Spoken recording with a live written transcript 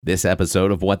This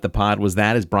episode of What the Pod Was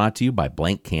That is brought to you by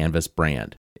Blank Canvas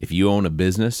Brand. If you own a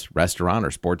business, restaurant, or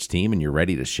sports team and you're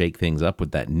ready to shake things up with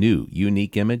that new,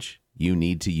 unique image, you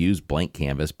need to use Blank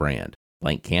Canvas Brand.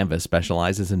 Blank Canvas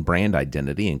specializes in brand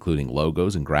identity, including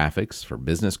logos and graphics for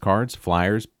business cards,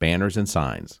 flyers, banners, and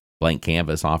signs. Blank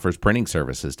Canvas offers printing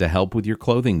services to help with your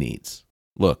clothing needs.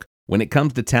 Look, when it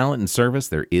comes to talent and service,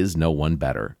 there is no one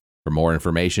better. For more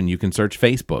information, you can search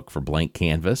Facebook for Blank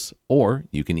Canvas, or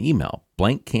you can email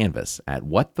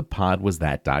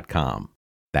blankcanvas@whatthepodwasthat.com.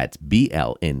 That's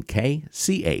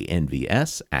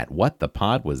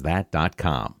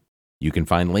BLNKCANVS@whatthepodwasthat.com. You can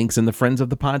find links in the Friends of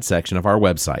the Pod section of our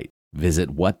website. Visit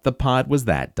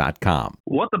whatthepodwasthat.com.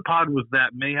 What the Pod Was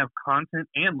That may have content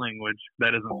and language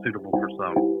that isn't suitable for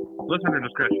some. Listener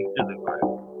discretion is advised.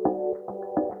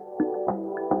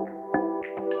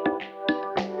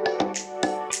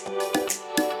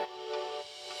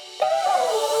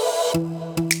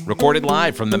 Recorded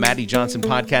live from the Maddie Johnson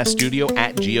Podcast Studio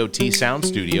at GOT Sound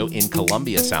Studio in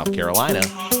Columbia, South Carolina,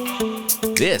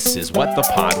 this is What the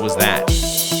Pod Was That.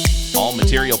 All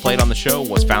material played on the show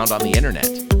was found on the internet.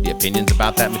 The opinions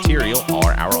about that material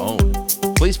are our own.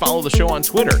 Please follow the show on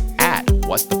Twitter at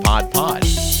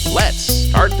WhatThePodPod. Let's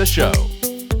start the show.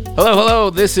 Hello.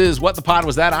 This is What the Pod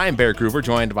Was That. I am Bear Groover,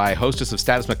 joined by hostess of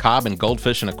Status Macabre and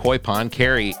Goldfish in a Koi Pond,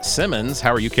 Carrie Simmons.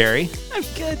 How are you, Carrie? I'm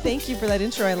good. Thank you for that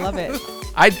intro. I love it.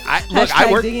 I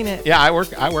work. Digging it. Yeah, I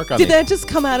work on. Did that just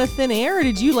come out of thin air, or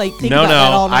did you think no, about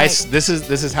that all night? This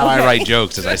is how I write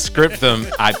jokes. Is I script them,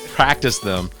 I practice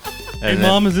them. Hey,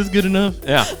 Mom, is this good enough?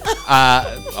 Yeah. Fair.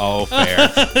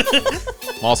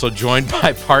 I'm also joined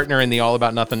by partner in the All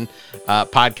About Nothing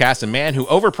podcast, a man who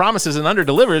overpromises and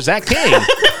underdelivers, Zach King.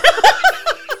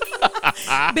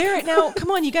 Barrett, now,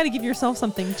 come on, you got to give yourself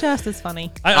something just as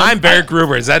funny. I'm Barrett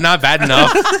Gruber. Is that not bad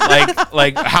enough?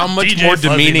 like how much DJ more Fuzzy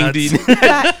demeaning Nuts. do you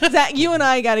Zach, you and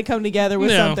I got to come together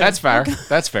with something. That's fair.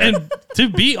 That's fair. And to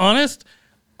be honest,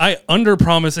 I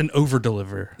underpromise and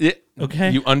overdeliver.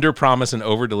 Okay. You underpromise and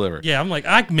overdeliver. Yeah, I'm like,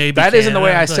 I maybe That can. isn't the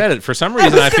way I was said like, it. For some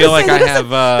reason, I feel like I have.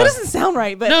 That doesn't sound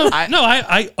right, but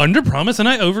I underpromise and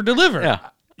I overdeliver. Yeah.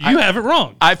 You have it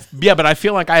wrong. But I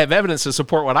feel like I have evidence to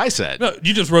support what I said. No,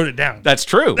 you just wrote it down. That's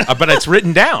true, but it's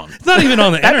written down. It's not even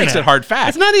on the That internet. makes it hard fact.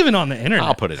 It's not even on the internet.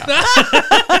 I'll put it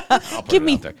out. give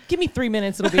me 3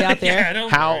 minutes, it'll be out there. Yeah,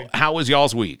 don't worry. How was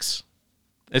y'all's weeks?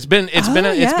 It's been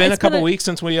a couple weeks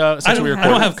since we recorded. I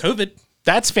don't have COVID.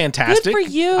 That's fantastic. Good for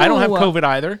you. I don't have COVID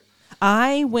either.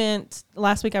 I went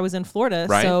last week. I was in Florida,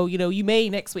 Right. so you may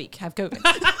next week have COVID.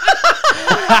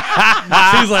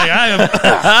 She's like, I am.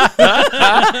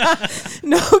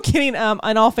 No kidding.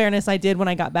 In all fairness, I did when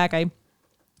I got back. I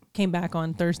came back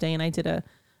on Thursday and I did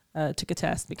took a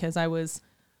test because I was,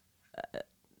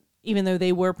 even though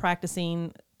they were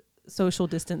practicing social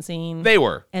distancing. They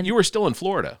were. And you were still in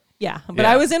Florida. Yeah, but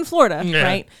Yeah. I was in Florida, Yeah.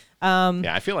 right?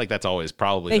 Yeah, I feel like that's always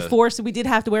probably We did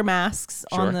have to wear masks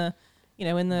Sure. on the,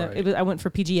 Right. I went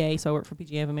for PGA, so I worked for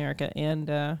PGA of America,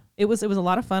 and it was a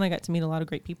lot of fun. I got to meet a lot of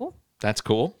great people. That's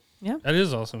cool. Yeah. That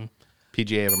is awesome.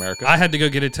 PGA of America. I had to go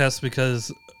get a test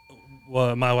because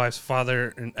my wife's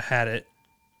father had it,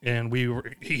 and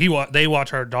they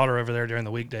watch our daughter over there during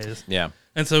the weekdays. Yeah.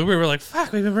 And so we were like,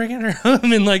 "Fuck, we've been bringing her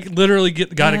home," and literally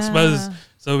got Yeah. exposed.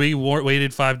 So we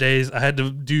waited 5 days. I had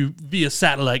to do via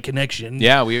satellite connection.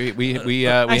 Yeah, we had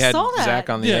saw that. Zach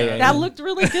on the Yeah. AA. That looked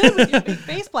really good with your big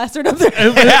face plastered up there.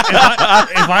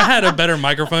 If I had a better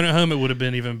microphone at home, it would have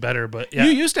been even better. But yeah,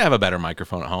 You used to have a better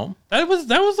microphone at home. that was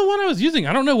the one I was using.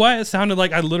 I don't know why it sounded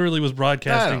like I literally was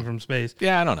broadcasting from space.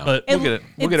 Yeah, I don't know. But we'll get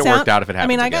it worked out if it happens. I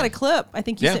mean, I got a again. clip. I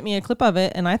think you Yeah. sent me a clip of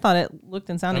it, and I thought it looked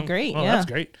and sounded great. Well, yeah, that's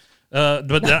great.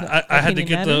 But I had to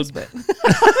get Opinion the. matters, but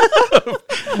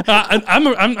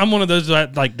I'm one of those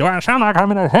that do I sound like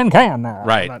I'm in a tin can now?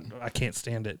 Right. I can't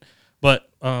stand it. But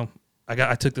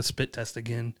I took the spit test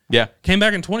again. Yeah. Came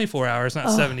back in 24 hours, not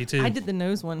 72. I did the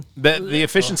nose one. The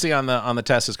efficiency on the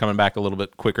test is coming back a little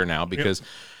bit quicker now because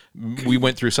we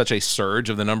went through such a surge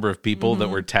of the number of people that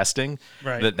were testing.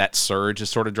 Right. That surge has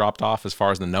sort of dropped off as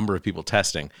far as the number of people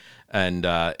testing, and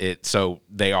so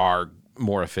they are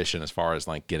more efficient as far as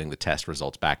getting the test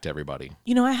results back to everybody.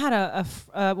 I had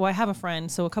I have a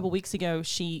friend. So a couple weeks ago,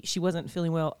 she wasn't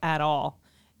feeling well at all,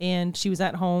 and she was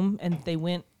at home, and they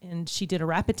went and she did a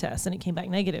rapid test, and it came back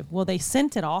negative. Well, they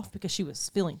sent it off because she was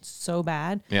feeling so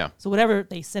bad. Yeah. So whatever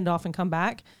they send off and come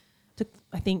back, took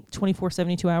I think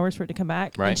 72 hours for it to come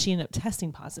back, Right. and she ended up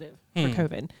testing positive for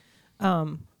COVID.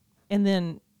 And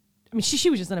then I mean, she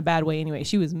was just in a bad way anyway.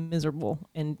 She was miserable,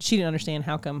 and she didn't understand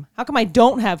how come I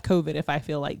don't have COVID if I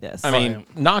feel like this. I mean,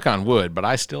 knock on wood, but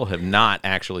I still have not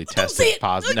actually tested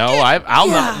positive. No, Look I'll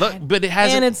not look, but it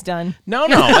hasn't. and it's done. No.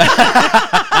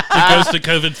 The ghost of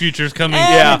COVID future's coming.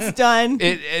 And it's done.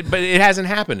 But it hasn't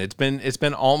happened. It's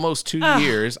been almost 2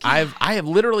 years. I have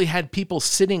literally had people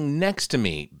sitting next to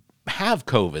me have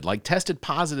COVID, like tested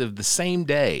positive the same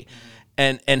day,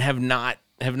 and have not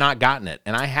gotten it.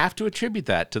 And I have to attribute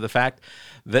that to the fact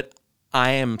that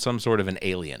I am some sort of an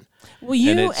alien. Well,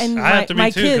 you and I have to my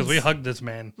be too, because kids. we hugged this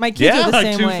man. My kids are the Like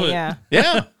same 2 way. foot. Yeah.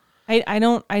 Yeah.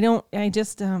 I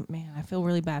just man, I feel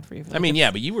really bad for you. I mean, yeah,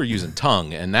 but you were using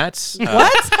tongue, and that's What? all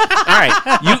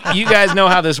right. You guys know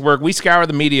how this works. We scour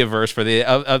the mediaverse for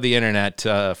of the internet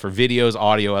for videos,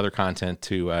 audio, other content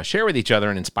to share with each other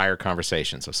and inspire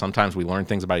conversation. So sometimes we learn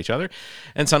things about each other,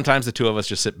 and sometimes the two of us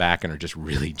just sit back and are just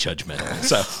really judgmental.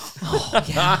 So,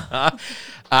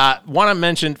 want to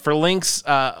mention for links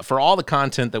for all the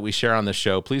content that we share on this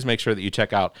show, please make sure that you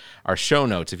check out our show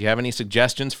notes. If you have any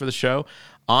suggestions for the show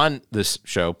on this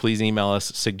show, please email us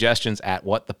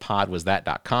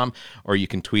suggestions@whatthepodwasthat.com, or you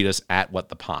can tweet us at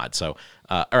whatthepod. So,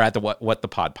 or at the what the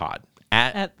pod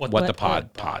at what the pod.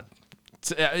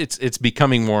 It's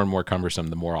becoming more and more cumbersome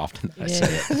the more often I say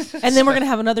it. And then we're gonna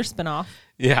have another spinoff,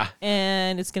 Yeah.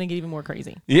 and it's gonna get even more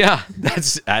crazy. Yeah,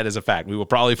 that is a fact. We will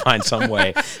probably find some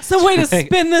way. Some way to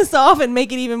spin this off and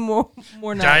make it even more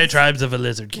nuts. Diatribes of a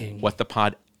Lizard King. What the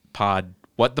pod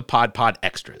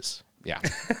extras. Yeah.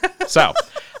 So,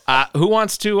 who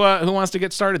wants to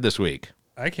get started this week?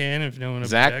 I can if no one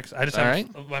Zach? objects. I just All have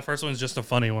right. my first one's just a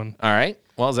funny one. All right.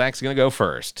 Well, Zach's gonna go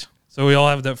first. So we all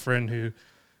have that friend who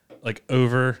like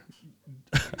over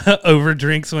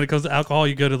drinks when it comes to alcohol.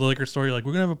 You go to the liquor store, you're like,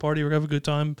 we're gonna have a party, we're gonna have a good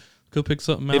time, go pick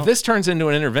something out. If this turns into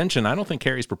an intervention, I don't think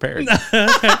Carrie's prepared.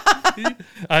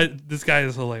 This guy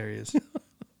is hilarious.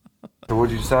 So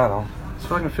what'd you decide on? This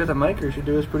fucking fifth of Maker should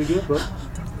do us pretty good, but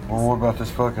Well, what about this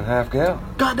fucking half gallon?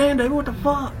 goddamn, David, what the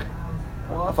fuck?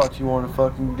 Well, I thought you wanted to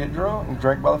fucking get drunk and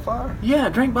drink by the fire. Yeah,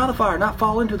 drink by the fire, not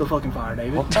fall into the fucking fire,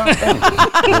 David. Well, goddamn.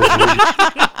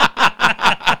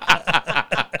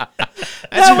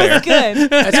 That was good.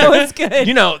 That was good.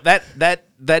 You know,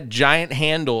 that giant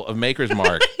handle of Maker's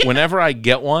Mark, whenever I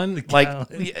get one, like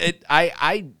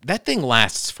that thing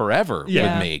lasts forever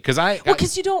Yeah. with me because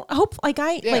because you don't hope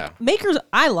Yeah. like Makers.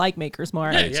 I like Maker's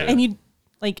Mark, Yeah, yeah. and you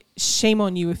like shame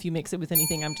on you if you mix it with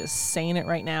anything. I'm just saying it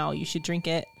right now. You should drink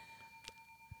it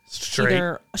Straight.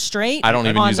 either straight. I don't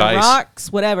even on use the ice.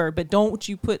 Rocks, whatever. But don't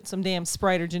you put some damn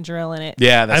Sprite or ginger ale in it.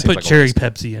 yeah, that I seems put like a cherry waste.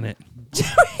 Pepsi in it.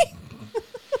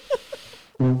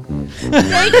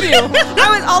 Thank you.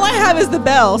 All I have is the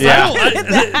bell. So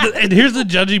Yeah. And here's the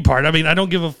judgy part. I mean, I don't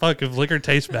give a fuck if liquor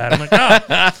tastes bad. I'm like,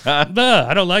 nah,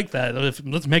 I don't like that.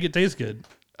 Let's make it taste good.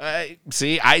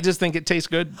 See, I just think it tastes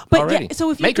good But already. yeah,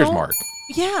 so if you Maker's don't, Mark.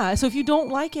 yeah. So if you don't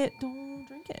like it, don't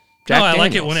drink it. Jack No, I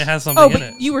like it Daniels. when it has something Oh, in but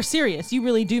it. you were serious. You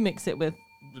really do mix it with.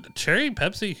 Cherry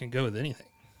Pepsi can go with anything.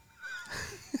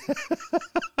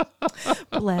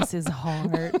 Bless his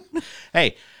heart.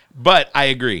 Hey, but I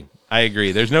agree.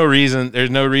 There's no reason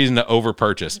to over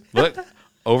purchase. Look,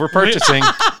 over purchasing.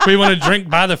 We want to drink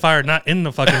by the fire, not in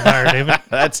the fucking fire, David.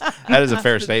 that is a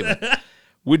fair statement.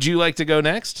 Would you like to go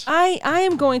next? I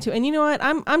am going to, and you know what?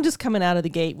 I'm just coming out of the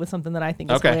gate with something that I think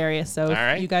is Okay. hilarious. So if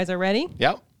right. you guys are ready.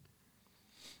 Yep.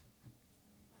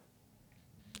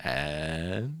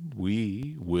 And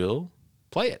we will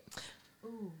play it.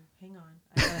 Hang on.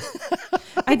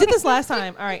 I did this last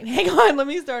time. All right, hang on. Let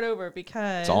me start over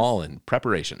because It's all in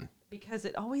preparation. because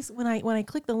it always when I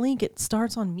click the link, it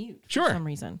starts on mute Sure. for some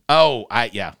reason. Oh,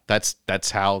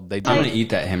 that's how they do I'm gonna it. eat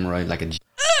that hemorrhoid like a.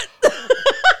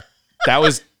 That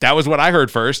was what I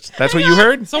heard first. That's what you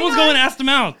heard? Someone's going to ask them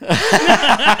out.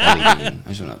 I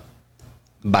just wanna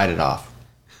bite it off.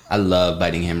 I love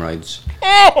biting hemorrhoids.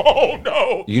 Oh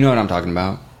no. You know what I'm talking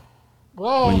about?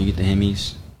 When you get the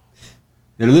hemis,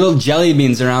 they're little jelly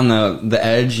beans around the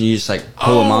edge, and you just like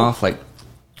pull them off, like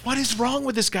What is wrong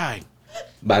with this guy?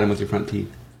 bite them with your front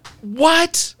teeth.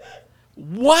 What?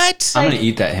 I'm gonna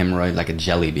eat that hemorrhoid like a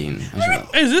jelly bean. I just wanna-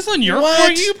 Is this on your What?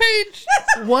 For You page?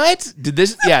 What? Did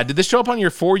this show up on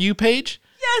your For You page?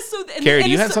 Yes. So Carrie, do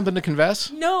you have something to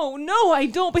confess? No, I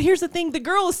don't. But here's the thing: the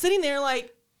girl is sitting there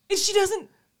like, and she doesn't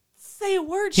say a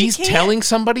word. She He's can't. telling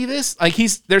somebody this? Like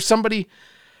there's somebody.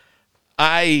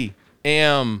 I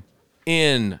am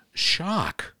in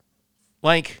shock.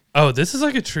 Like, Oh, this is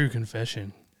like a true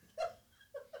confession.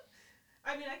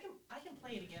 I mean, I can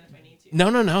play it again if I need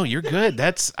to. no, you're good.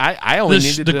 That's I only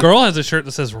needed The to, girl has a shirt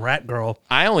that says Rat Girl.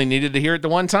 I only needed to hear it the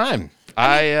one time.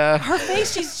 Her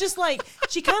face, she's just like,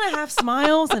 she kind of half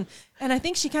smiles, and I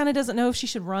think she kind of doesn't know if she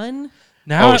should run.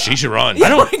 Now, she should run. I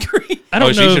don't agree. I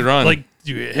don't know. She should run. Like,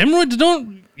 hemorrhoids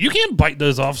you can't bite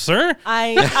those off, sir.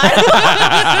 you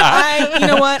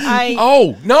know what?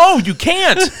 Oh, no, you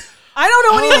can't. I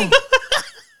don't know anything.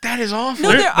 That is awful. No,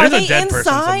 are there's a they dead person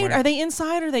inside? somewhere. Are they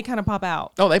inside, or they kind of pop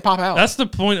out? Oh, they pop out. That's the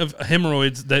point of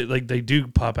hemorrhoids. That they do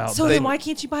pop out. So then why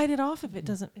can't you bite it off if it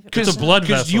doesn't? It's a blood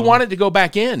vessel. Because you want it to go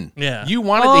back in. Yeah. You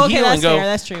want it to heal and go. Fair.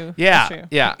 That's true. Yeah. That's true.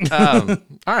 Yeah.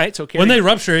 All right. So Carrie, when they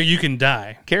rupture it, you can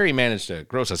die. Carrie managed to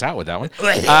gross us out with that one.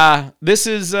 This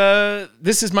is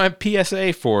my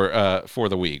PSA for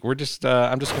the week. I'm just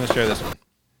going to share this one.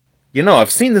 You know,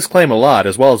 I've seen this claim a lot,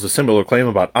 as well as a similar claim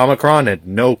about Omicron and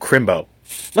no Crimbo.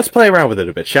 Let's play around with it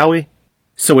a bit, shall we?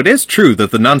 So it is true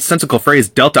that the nonsensical phrase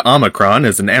Delta Omicron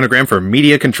is an anagram for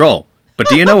media control. But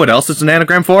do you know what else it's an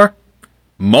anagram for?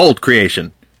 Mold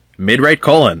creation, mid-rate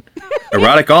colon,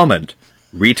 erotic almond,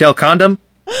 retail condom,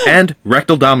 and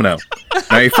rectal domino.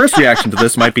 Now your first reaction to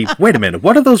this might be, wait a minute,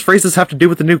 what do those phrases have to do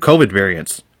with the new COVID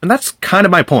variants? And that's kind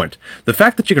of my point. The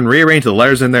fact that you can rearrange the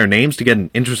letters in their names to get an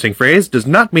interesting phrase does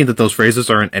not mean that those phrases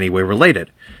are in any way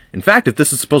related. In fact, if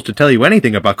this is supposed to tell you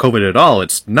anything about COVID at all,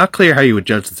 it's not clear how you would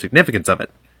judge the significance of it.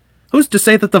 Who's to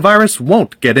say that the virus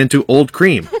won't get into old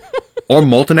cream? Or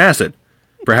molten acid?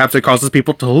 Perhaps it causes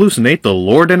people to hallucinate the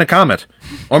Lord in a comet.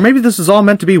 Or maybe this is all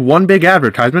meant to be one big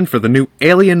advertisement for the new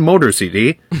Alien Motor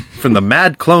CD from the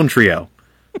Mad Clone Trio.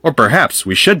 Or perhaps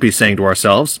we should be saying to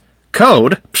ourselves,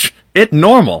 code? Psh, it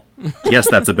normal. Yes,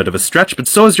 that's a bit of a stretch, but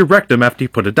so is your rectum after you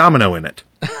put a domino in it.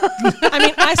 I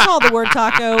mean, I saw the word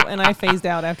taco and I phased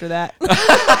out after that.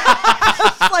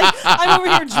 Like, I'm over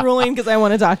here drooling because I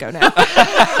want a taco now.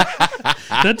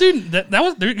 That dude, that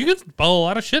was you could bowl a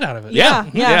lot of shit out of it.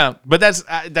 Yeah. But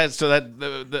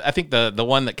I think the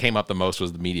one that came up the most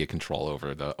was the media control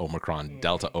over the Omicron,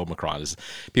 Delta Omicron. Is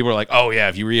people are like, oh yeah,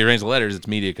 if you rearrange the letters, it's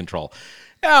media control.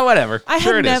 Yeah, whatever. I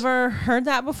had never heard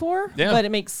that before, Yeah. but it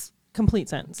makes complete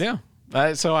sense. Yeah.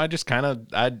 So I just kind of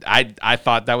I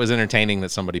thought that was entertaining that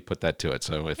somebody put that to it.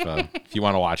 So if you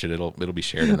want to watch it, it'll be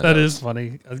shared in the That notes. is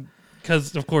funny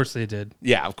because of course they did.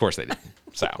 Yeah, of course they did.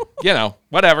 So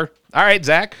whatever. All right,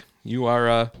 Zach, you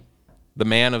are the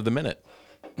man of the minute.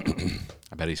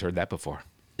 I bet he's heard that before.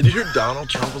 Did you hear Donald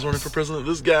Trump was running for president?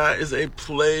 This guy is a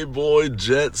playboy,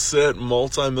 jet-set,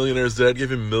 multi-millionaire. His dad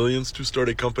gave him millions to start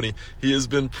a company. He has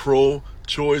been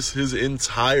pro-choice his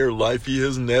entire life. He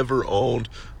has never owned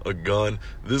a gun.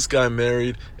 This guy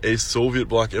married a Soviet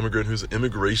bloc immigrant whose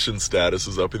immigration status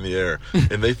is up in the air.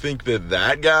 And they think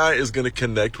that guy is going to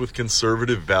connect with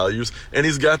conservative values. And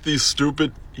he's got these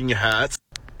stupid hats.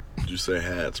 Did you say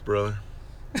hats, brother?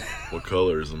 What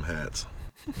color is them hats?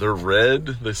 They're red.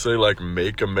 They say, like,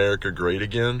 make America great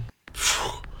again.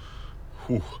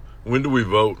 Whew. When do we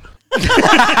vote?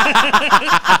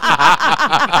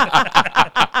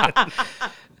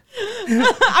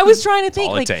 I was trying to think,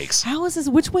 all like, it takes. how is this?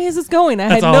 Which way is this going? I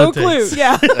had That's all no it clue. takes.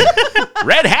 Yeah.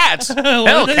 Red hats.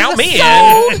 Hell, count me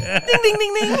in. Ding, ding,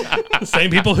 ding, ding. The same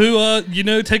people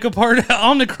who take apart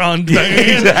Omicron.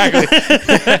 Exactly.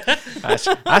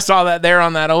 I saw that there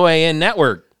on that OAN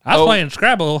network. I was playing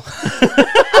Scrabble.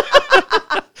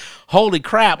 Holy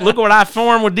crap! Look what I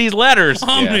formed with these letters.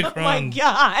 Omicron. Oh my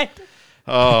God.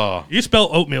 Oh, You spell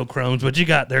oatmeal crones, but you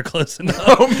got there close enough.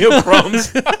 oatmeal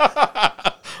crumbs.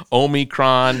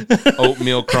 Omicron,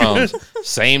 oatmeal crumbs.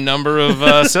 Same number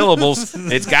of syllables.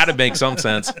 It's got to make some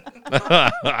sense. All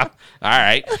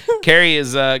right. Carrie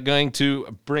is going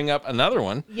to bring up another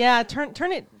one. Yeah, turn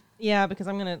it. Yeah, because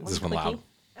I'm gonna. Is this one loud?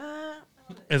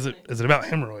 Is it about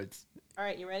hemorrhoids? All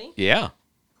right, you ready? Yeah.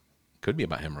 Could be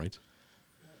about hemorrhoids.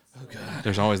 Oh, God.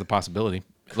 There's always the possibility.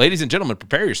 Ladies and gentlemen,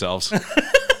 prepare yourselves.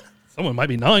 Someone might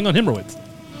be gnawing on hemorrhoids.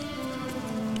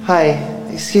 Hi,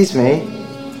 excuse me.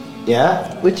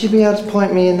 Yeah? Would you be able to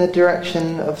point me in the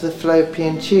direction of the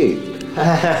fallopian tube?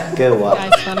 Good one.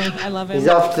 Guy's funny. I love him. He's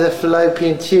off to the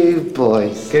fallopian tube,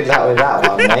 boys. Good luck with that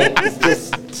one, mate. It's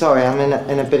just, sorry, I'm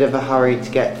in a bit of a hurry to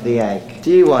get to the egg.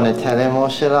 Do you want to tell him or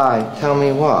shall I? Tell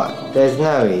me what? There's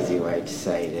no easy way to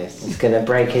say this. It's gonna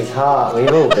break his heart.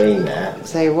 We've all been there.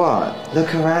 Say what?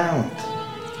 Look around.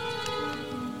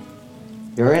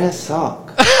 You're in a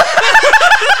sock.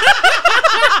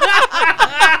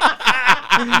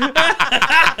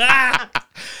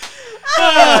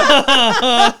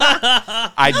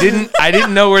 I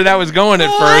didn't know where that was going at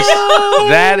first.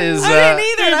 That is I didn't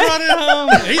either. Brought it home.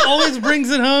 He always brings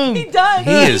it home. He does.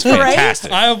 He is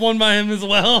fantastic. I have one by him as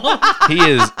well.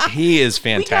 He is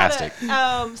fantastic.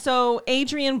 So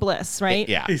Adrian Bliss, right?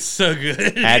 Yeah. He's so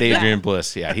good. At Adrian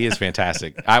Bliss. Yeah, he is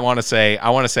fantastic. I want to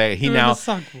say he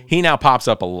now pops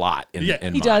up a lot in He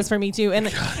mine. does for me too. And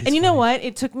you know what?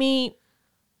 It took me,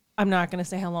 I'm not going to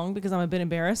say how long because I'm a bit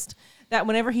embarrassed, that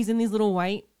whenever he's in these little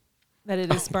white, that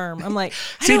it is sperm. I'm like,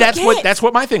 see, that's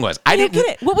what my thing was. I didn't get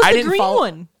it. What was the green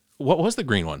one? What was the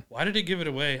green one? Why did it give it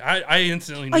away? I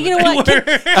instantly knew you know what what? they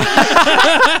were.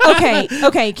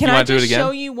 Okay. Can You I wanna do it just again? show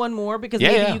you one more because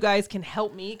maybe you guys can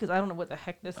help me because I don't know what the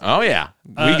heck this is. Oh yeah,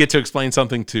 we get to explain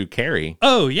something to Carrie.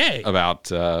 Oh yay!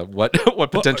 About what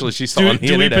potentially she saw on the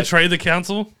do we internet. betray the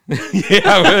council?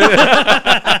 Yeah.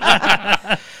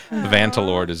 The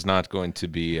Vantalord is not going to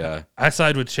be. I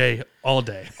side with Che all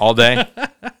day. All day.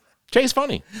 Che's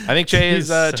funny. I think Che is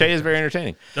very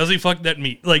entertaining. Does he fuck that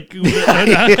meat? Like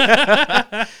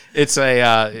it's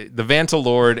the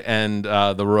Vantalord and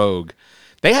the Rogue.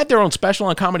 They had their own special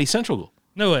on Comedy Central.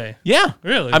 No way. Yeah,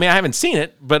 really. I mean, I haven't seen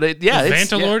it, but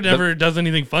Vantalord never does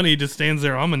anything funny. He just stands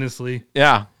there ominously.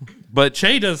 Yeah, but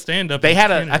Che does stand up. They had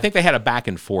I think they had a back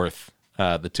and forth.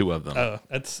 The two of them. Oh,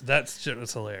 that's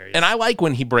hilarious. And I like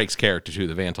when he breaks character too.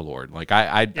 The Vantalord. Like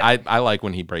I like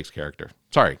when he breaks character.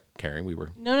 Sorry, Carrie. We were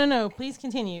No. Please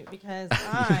continue because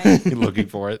I looking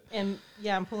for it. And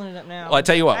I'm pulling it up now. Well, I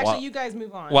tell you what. Actually, you guys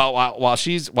move on. While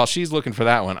she's looking for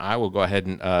that one, I will go ahead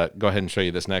and show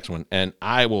you this next one. And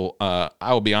I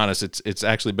will be honest. It's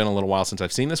actually been a little while since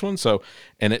I've seen this one. So,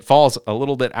 and it falls a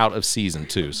little bit out of season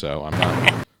too. So I'm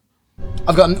not.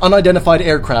 I've got an unidentified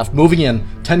aircraft moving in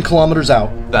 10 kilometers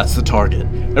out. That's the target.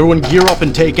 Everyone gear up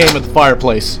and take aim at the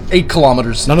fireplace. 8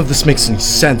 kilometers. None of this makes any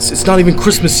sense. It's not even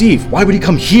Christmas Eve. Why would he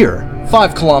come here?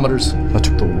 5 kilometers. I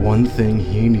took the one thing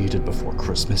he needed before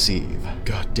Christmas Eve.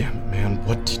 God damn it, man.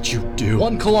 What did you do?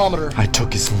 1 kilometer. I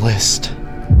took his list.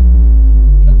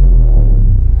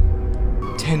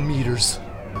 10 meters.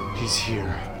 He's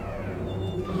here.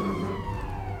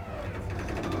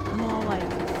 I'm all like,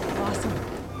 awesome.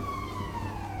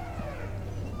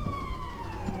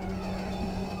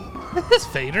 This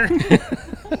Vader.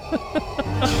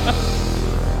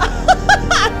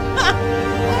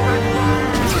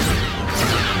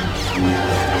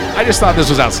 I just thought this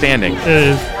was outstanding.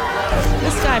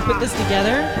 This guy put this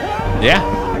together. Yeah.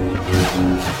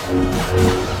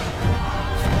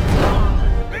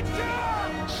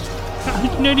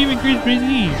 It's not even Christmas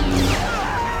Eve.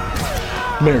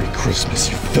 Merry Christmas,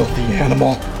 you filthy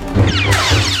animal.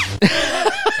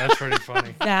 That's pretty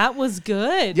funny. That was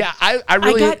good. Yeah, I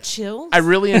really got chills. I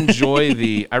really enjoy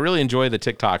the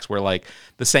TikToks where like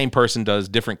the same person does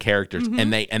different characters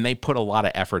and they put a lot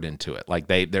of effort into it. Like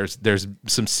there's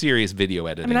some serious video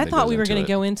editing. I mean, I thought we were going to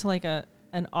go into like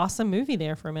an awesome movie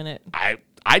there for a minute.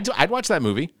 I'd watch that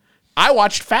movie. I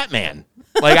watched Fat Man.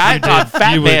 Like I thought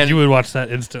Fat Man. You would watch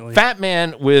that instantly. Fat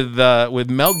Man with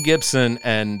Mel Gibson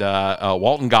and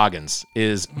Walton Goggins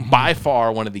is by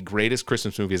far one of the greatest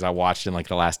Christmas movies I watched in like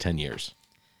the last 10 years.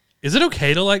 Is it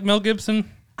okay to like Mel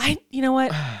Gibson? You know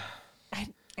what?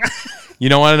 You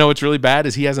know what I know what's really bad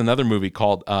is he has another movie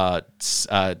called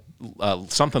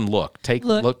something Look.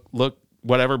 Look,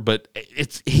 whatever, but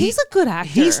he's a good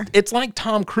actor. It's like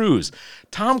Tom Cruise.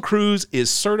 Tom Cruise is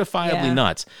certifiably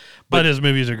nuts. But his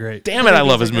movies are great. Damn it, I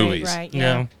love his movies. Right,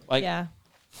 yeah. Like, yeah.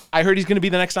 I heard he's going to be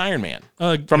the next Iron Man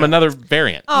from another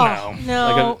variant. Oh,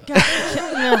 no.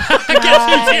 It's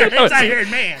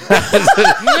Iron Man.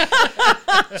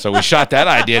 So we shot that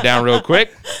idea down real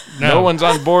quick. No one's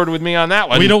on board with me on that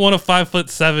one. We don't want a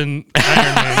 5'7"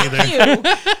 Iron Man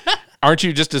either. Aren't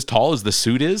you just as tall as the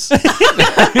suit is?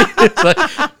 It's like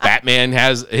Batman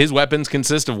has his weapons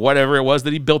consist of whatever it was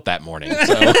that he built that morning.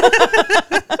 So.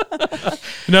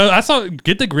 No, I saw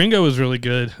Get the Gringo was really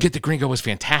good. Get the Gringo was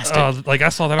fantastic. Like I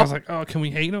saw that, I was like, oh, can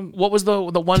we hate him? What was the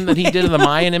one that he did in the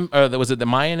Mayan? Was it the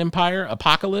Mayan Empire?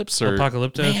 Apocalypse or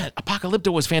Apocalypto? Man,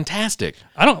 Apocalypto was fantastic.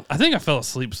 I think I fell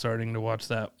asleep starting to watch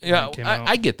that. Yeah,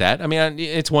 I get that. I mean,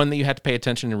 it's one that you have to pay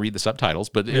attention and read the subtitles,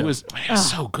 but it was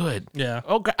so good. Yeah.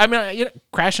 Oh, I mean,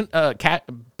 Passion of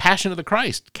the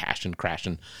Christ.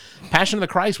 Passion of the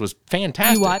Christ was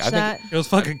fantastic. You watched that? It was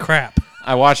fucking crap.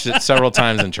 I watched it several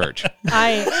times in church.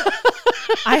 I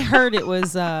heard it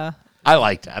was. I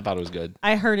liked it. I thought it was good.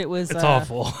 I heard it was. It's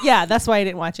awful. Yeah, that's why I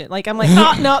didn't watch it. Like I'm like,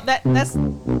 oh no, that's a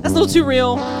little too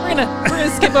real. We're gonna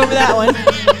skip over that one.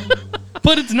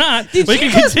 But it's not. Did we you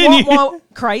can just continue. want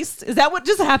Christ? Is that what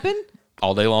just happened?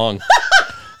 All day long.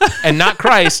 And not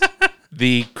Christ,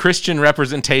 the Christian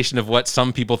representation of what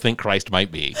some people think Christ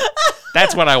might be.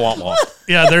 That's what I want.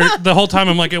 Yeah, the whole time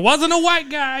I'm like, it wasn't a white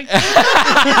guy.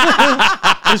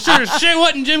 It sure as shit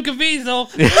wasn't Jim Caviezel.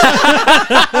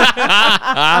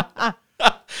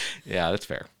 Yeah, that's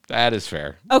fair. That is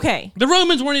fair. Okay. The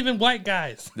Romans weren't even white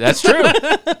guys. That's true.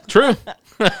 True.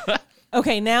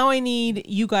 Okay, now I need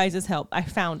you guys' help. I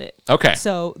found it. Okay.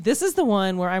 So this is the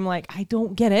one where I'm like, I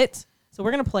don't get it. So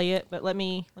we're gonna play it, but let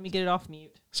me get it off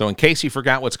mute. So in case you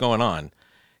forgot what's going on,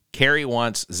 Carrie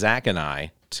wants Zach and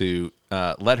I to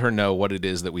let her know what it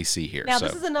is that we see here. Now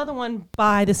this is another one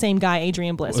by the same guy,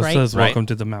 Adrian Bliss, right? It says welcome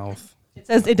to the mouth.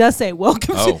 It does say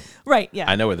welcome to Oh. right, yeah.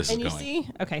 I know where this is and going. And you see?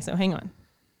 Okay, so hang on.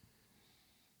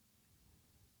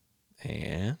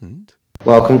 And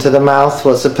Welcome to the mouth.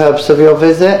 What's the purpose of your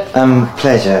visit?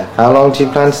 Pleasure. How long do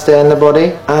you plan to stay in the body?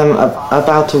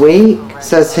 About a week.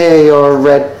 Says here you're a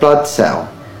red blood cell.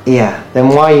 Yeah, then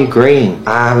why are you green?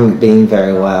 I haven't been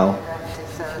very well.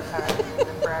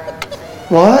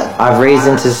 What? I've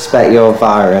reason to suspect you're a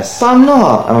virus. But I'm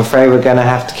not. I'm afraid we're gonna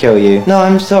have to kill you. No,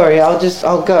 I'm sorry. I'll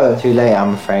go. Too late,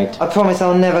 I'm afraid. I promise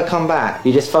I'll never come back.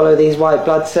 You just follow these white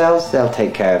blood cells, they'll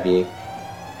take care of you.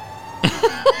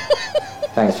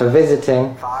 Thanks for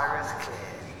visiting.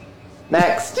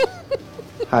 Next.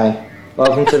 Hi.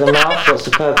 Welcome to the mouth. What's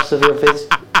the purpose of your visit?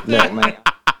 Look, mate.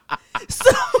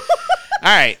 all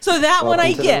right. So that one I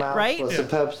Welcome to the get, mouth. right? What's the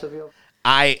purpose of your...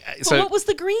 But what was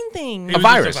the green thing? a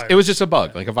virus. It was just a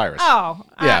bug, like a virus. Oh.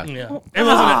 Yeah. It wasn't.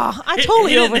 I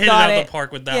totally he didn't hit it overthought out it. of the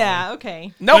park with that Yeah, one.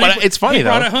 okay. No, but it's funny he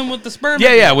though. brought it home with the sperm.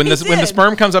 Yeah. When He the did.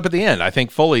 sperm comes up at the end, I think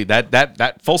fully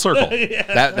that full circle.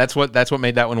 That's what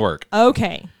made that one work.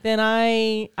 Okay. Then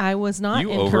I was not You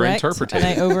incorrect. overinterpreted. And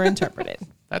I overinterpreted.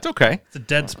 That's okay. The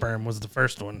dead sperm was the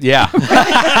first one. Yeah.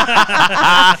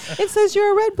 It says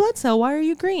you're a red blood cell. Why are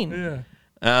you green?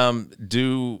 Yeah.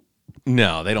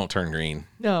 No, they don't turn green.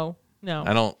 No.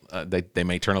 I don't. They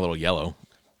may turn a little yellow.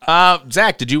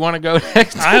 Zach, did you want to go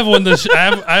next? I have one to.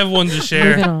 I have one to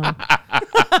share. Moving on.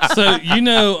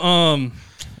 So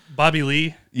Bobby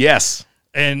Lee. Yes.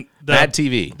 And Mad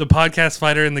TV. The podcast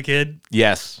Fighter and the Kid.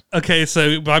 Yes. Okay,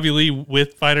 so Bobby Lee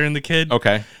with Fighter and the Kid.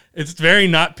 Okay. It's very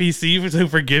not PC, so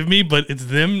forgive me, but it's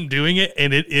them doing it,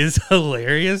 and it is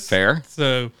hilarious. Fair.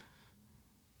 So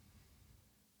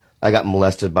I got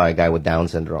molested by a guy with Down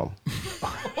syndrome.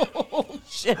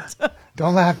 Shit.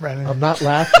 Don't laugh, Brandon. I'm not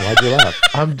laughing. Why'd you laugh?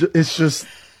 It's just...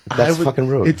 That's fucking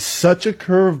rude. It's such a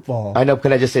curveball. I know.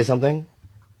 Can I just say something?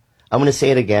 I'm going to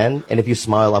say it again, and if you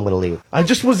smile, I'm going to leave. I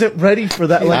just wasn't ready for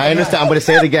that. I understand. I'm going to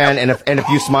say it again, and if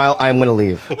you smile, I'm going to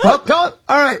leave. Well, don't.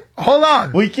 All right, hold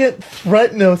on. We can't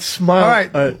threaten a smile. All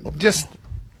right, just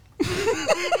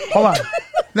hold on.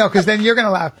 No, because then you're going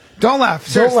to laugh. Don't laugh.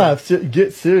 Seriously. Don't laugh.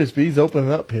 Get serious. B's opening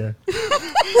up here.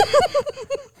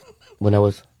 When I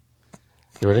was...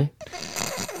 You ready?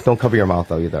 Don't cover your mouth,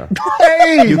 though, either.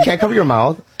 Hey! You can't cover your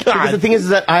mouth. Because the thing is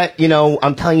that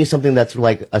I'm telling you something that's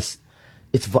like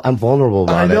I'm vulnerable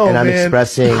about know, it, and I'm man.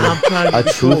 expressing a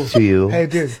truth to you. Hey,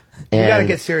 dude, you And- got to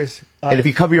get serious. And if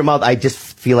you cover your mouth, I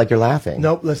just feel like you're laughing.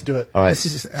 Nope, let's do it. All right. This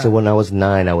is just- So when I was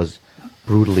 9, I was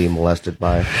brutally molested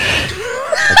by.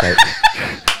 Okay.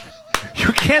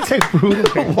 You can't say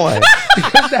brutally. Why?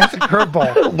 Because that's a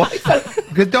curveball.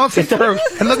 Because don't say brutally.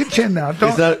 And look at Chin now.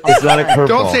 Don't, It's not a curveball.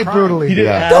 don't say brutally.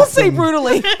 Don't say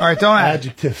brutally. All right, don't add.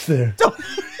 Adjectives there.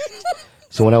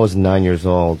 So when I was 9 years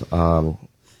old,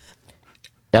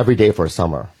 every day for a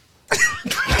summer.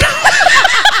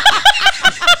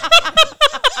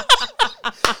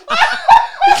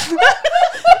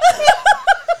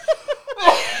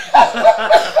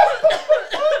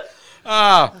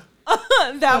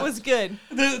 That was good.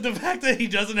 the fact that he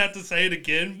doesn't have to say it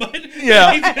again, but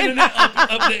Yeah. he's getting it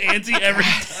up the ante every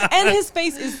time. And his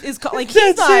face is like he's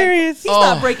That's not serious. he's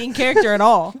not breaking character at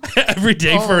all. Every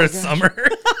day for a summer.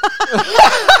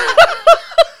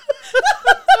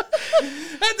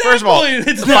 First of all,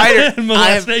 it's the not Fighter.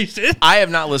 molestation. I have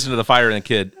not listened to the Fighter and the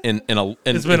Kid in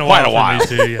It's been a quite a while while.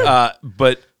 for me too, yeah.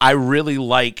 But I really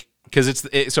like because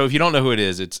so if you don't know who it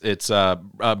is, it's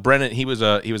Brennan. He was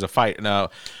a fighter. No,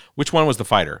 which one was the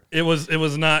fighter? It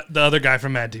was not the other guy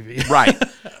from Mad TV. Right.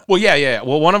 Well, yeah.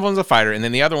 Well, one of them's a fighter, and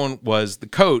then the other one was the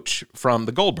coach from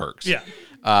the Goldbergs. Yeah.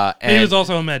 And He was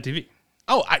also on Mad TV.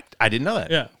 Oh, I didn't know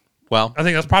that. Yeah. Well, I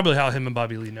think that's probably how him and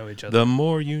Bobby Lee know each other. The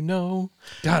more you know.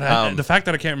 God, the fact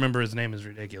that I can't remember his name is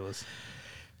ridiculous.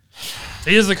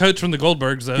 He is the coach from the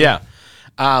Goldbergs, though. Yeah.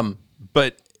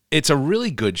 But it's a really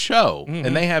good show, Mm-hmm.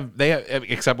 and they have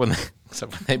except when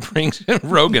they bring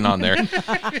Rogan on there.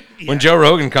 When Joe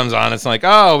Rogan comes on, it's like,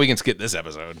 oh, we can skip this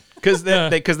episode because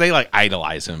they like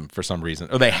idolize him for some reason,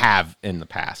 or they have in the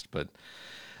past. But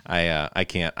I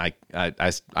can't. I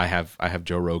have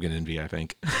Joe Rogan envy, I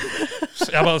think.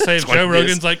 I'm about to say, if Joe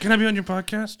Rogan's like, "Can I be on your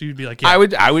podcast?" You'd be like, "Yeah."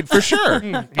 I would for sure.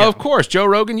 Yeah. Of course, Joe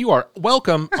Rogan, you are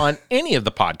welcome on any of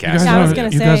the podcasts.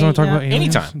 You guys want to talk about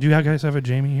aliens? Anytime. Do you guys have a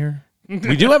Jamie here?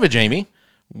 We do have a Jamie.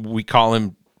 We call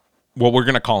him. Well, we're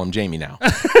gonna call him Jamie now.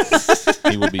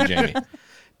 He will be Jamie.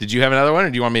 Did you have another one, or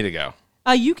do you want me to go?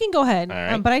 You can go ahead. All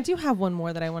right. But I do have one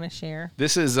more that I want to share.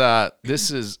 This is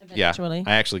yeah. I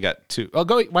actually got two. Oh,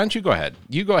 go. Why don't you go ahead?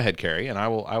 You go ahead, Carrie, and I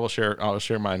will share. I'll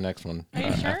share my next one. Are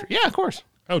you sure? After. Yeah, of course.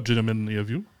 How gentlemanly of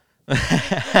you.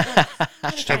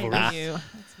 That's kind of you.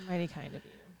 That's mighty kind of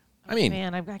you. I mean,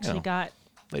 man, I've actually got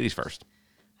ladies first.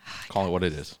 Call it what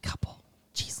it is. Couple.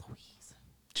 Jeez Louise.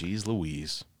 Jeez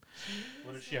Louise.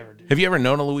 What did she ever do? Have you ever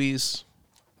known a Louise?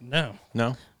 No.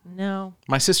 No. No.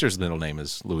 My sister's middle name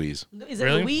is Louise. Is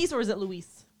it Louise or is it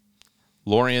Luis?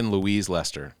 Lorian Louise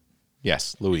Lester.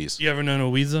 Yes, Louise. You ever known a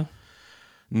Weezy?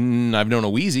 I've known a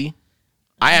Wheezy.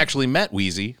 I actually met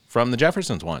Wheezy from the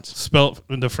Jeffersons once. Spelled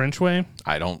the French way?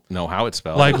 I don't know how it's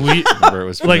spelled. Like Remember it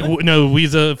was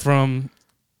Weezy from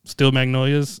Steel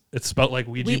Magnolias. It's spelled like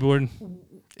Ouija board.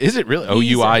 Is it really?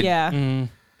 O-U-I? Yeah.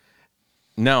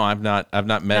 No, I've not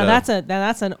met. Now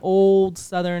that's an old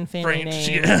Southern family French,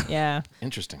 name. Yeah.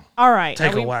 Interesting. All right.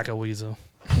 Take a whack of Weezy.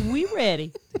 We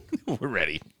ready? We're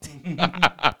ready.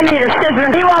 I need a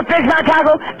sister. He won't fix my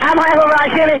taco. I'm going over my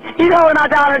chili. He's holding my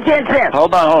 $1.10.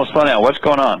 Hold on, slow down. What's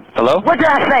going on? Hello? What did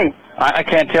I say? I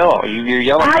can't tell. You're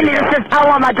yelling. I need a sister. I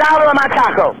want my dollar and my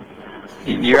taco.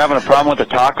 You're having a problem with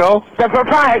the taco? The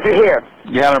proprietor here.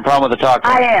 You're having a problem with the taco?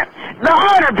 I am. The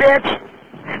owner, bitch.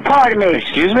 Pardon me.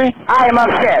 Excuse me? I am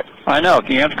upset. I know.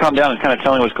 You have to calm down and kind of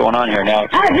tell me what's going on here now.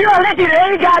 You don't listen to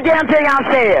any goddamn thing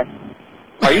I'm saying.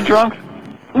 Are you drunk?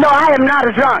 No, I am not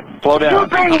a drunk. Slow down. You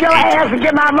bring your ass and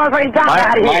get my motherfucking taco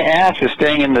out of here. My ass is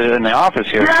staying in the office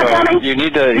here, You're not so coming? you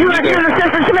need to... You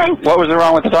assistant to me? What was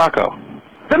wrong with the taco?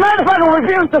 The motherfucker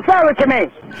refused to sell it to me.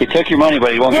 He took your money,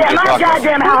 but he won't give Yeah, you the my taco.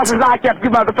 goddamn house is locked up, you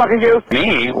motherfucker, you.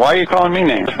 Me? Why are you calling me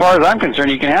names? As far as I'm concerned,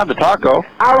 you can have the taco.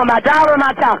 I want my dollar and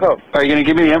my taco. Are you going to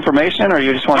give me the information, or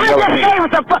you just want to I yell just at me? say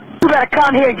what the fuck. You better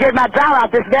come here and get my dollar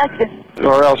out this basket.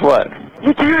 Or else what? You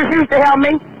refuse to help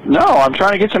me? No, I'm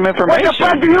trying to get some information. What the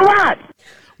fuck do you want?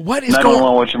 What is going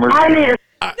on? I need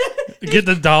a... Get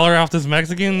the dollar off this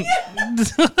Mexican.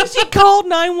 She called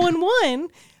 911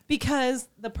 because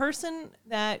the person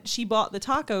that she bought the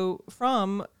taco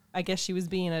from, I guess she was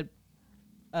being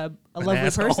a lovely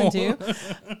asshole. person too,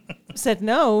 said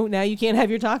no, now you can't have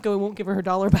your taco and won't give her her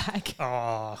dollar back.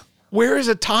 Aw. Where is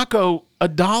a taco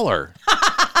 $1?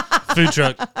 Food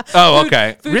truck. Oh,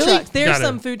 okay. Food Really? trucks. There's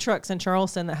some food trucks in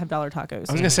Charleston that have dollar tacos.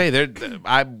 I was gonna say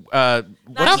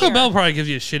Taco Bell probably gives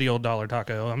you a shitty old dollar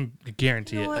taco. I'm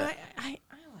guarantee it.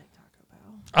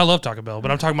 I love Taco Bell,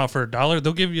 but I'm talking about for $1,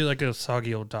 they'll give you like a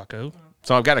soggy old taco.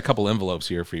 So I've got a couple envelopes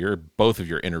here for both of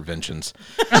your interventions.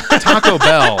 Taco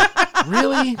Bell,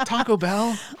 really? Taco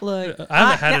Bell? Look,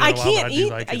 I haven't had it in a I while, can't but I do eat.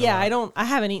 like it a Yeah, lot. I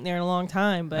haven't eaten there in a long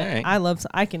time, but All right. I love.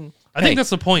 I can. I think that's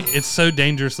the point. It's so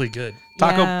dangerously good.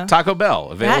 Yeah. Taco Bell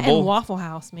That available. and Waffle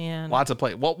House, man. Lots of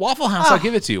play. Well, Waffle House, I'll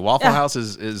give it to you. Waffle House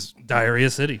is Diarrhea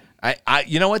City. I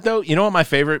you know what though? You know what my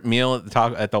favorite meal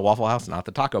at the Waffle House, not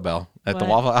the Taco Bell, at the What?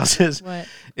 Waffle House is? What?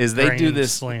 Is they do Grand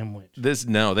this sandwich.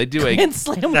 they do a Grand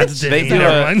sandwich. That's they Denny's. do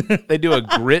Never a mind. they do a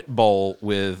grit bowl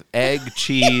with egg,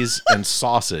 cheese, and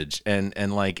sausage,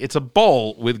 and like it's a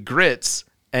bowl with grits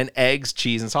and eggs,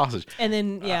 cheese, and sausage. And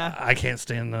then I can't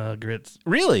stand the grits.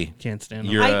 Really? Can't stand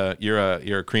them.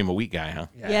 You're a cream of wheat guy, huh?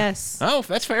 Yes. Oh,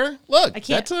 that's fair. Look, I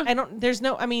can't. I don't. There's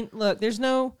no. I mean, look. There's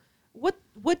no.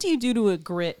 What do you do to a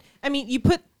grit? I mean, you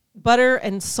put butter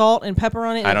and salt and pepper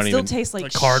on it, and I don't it still even tastes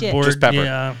like cardboard. Just pepper.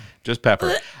 Yeah. Just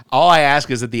pepper. All I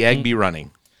ask is that the egg be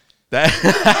running.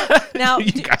 That Now,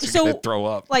 you guys are so gonna throw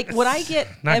up. like what I get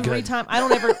Not every good. time. I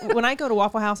don't ever. When I go to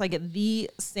Waffle House, I get the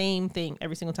same thing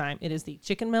every single time. It is the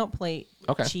chicken melt plate,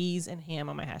 with Okay. cheese and ham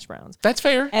on my hash browns. That's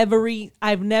fair.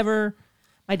 I've never.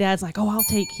 My dad's like, oh,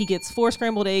 he gets 4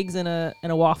 scrambled eggs and a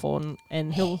waffle,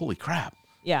 and he'll. Holy crap.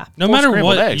 Yeah. No 4 matter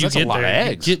scrambled what eggs, you that's a get lot of there,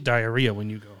 eggs. you get diarrhea when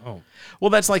you go home.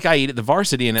 Well, that's like I eat at the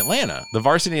Varsity in Atlanta. The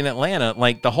Varsity in Atlanta,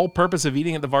 like the whole purpose of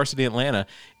eating at the Varsity in Atlanta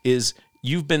is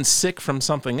you've been sick from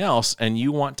something else and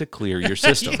you want to clear your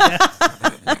system.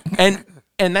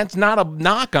 And that's not a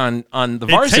knock on the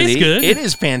Varsity. tastes good. It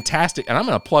is fantastic, and I'm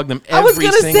going to plug them every I was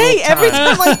gonna single say time. every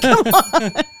time, like, come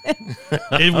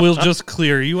on. It will just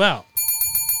clear you out.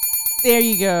 There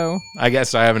you go. I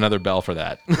guess I have another bell for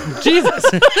that. Jesus.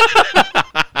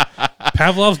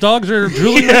 Pavlov's dogs are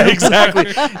drooling. Yeah,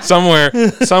 exactly.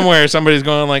 Somewhere, somebody's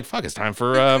going like, "Fuck, it's time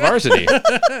for varsity."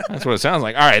 That's what it sounds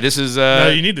like. All right, this is. No,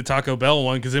 you need the Taco Bell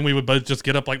one because then we would both just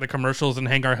get up like the commercials and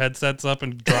hang our headsets up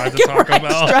and drive the Taco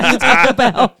Bell. Drive the Taco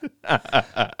Bell.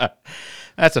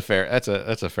 That's a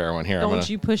fair one here. Don't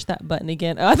you push that button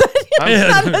again? I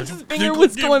thought his finger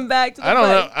was going back to the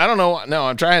button. I don't know. No,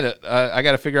 I'm trying to. I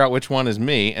got to figure out which one is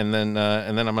me, and then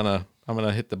I'm gonna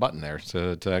hit the button there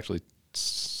to actually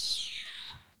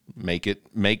make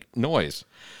noise.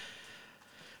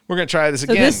 We're gonna try this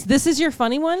again. This is your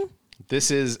funny one.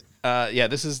 This is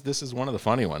this is one of the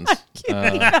funny ones.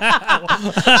 I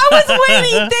was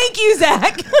waiting. Thank you,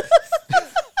 Zach.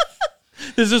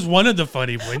 This is one of the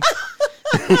funny ones.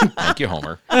 Thank you,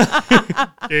 Homer.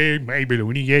 Hey, my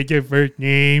baloney, get your first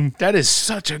name. That is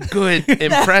such a good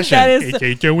impression. that is,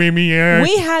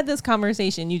 we had this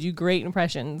conversation. You do great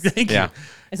impressions. Thank you.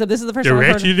 And so this is the first the time I've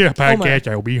rest heard of the Homer. podcast,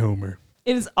 I'll be Homer.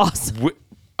 It is awesome.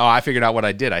 I figured out what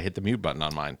I did. I hit the mute button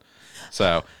on mine.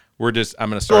 So I'm going to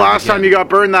start. The last time you got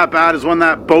burned that bad is when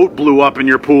that boat blew up in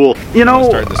your pool. You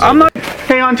know, I'm not.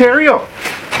 Hey, Ontario.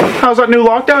 How's that new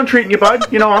lockdown treating you, bud?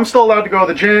 You know, I'm still allowed to go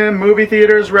to the gym, movie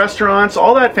theaters, restaurants,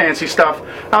 all that fancy stuff.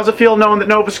 How's it feel knowing that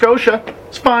Nova Scotia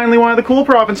is finally one of the cool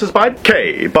provinces, bud?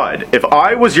 Okay, bud, if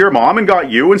I was your mom and got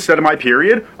you instead of my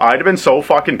period, I'd have been so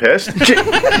fucking pissed.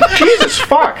 Jesus,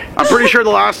 fuck. I'm pretty sure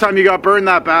the last time you got burned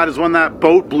that bad is when that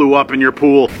boat blew up in your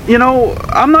pool. You know,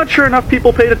 I'm not sure enough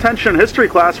people paid attention in history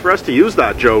class for us to use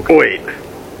that joke. Wait.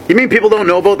 You mean people don't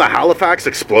know about the Halifax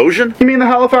explosion? You mean the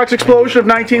Halifax explosion of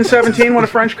 1917 when a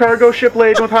French cargo ship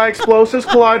laden with high explosives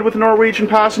collided with a Norwegian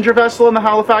passenger vessel in the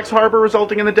Halifax harbor,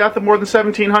 resulting in the death of more than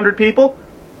 1,700 people?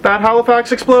 That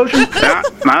Halifax explosion? Yeah,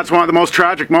 that's one of the most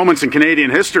tragic moments in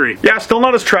Canadian history. Yeah, still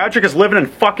not as tragic as living in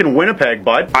fucking Winnipeg,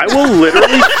 bud. I will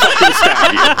literally fucking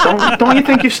stab you. Don't you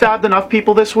think you've stabbed enough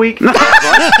people this week? No, bud.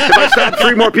 If I stab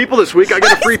 3 more people this week, I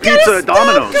get a free pizza at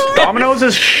Domino's. Domino's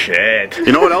is shit.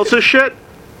 You know what else is shit?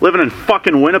 Living in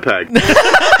fucking Winnipeg. Now,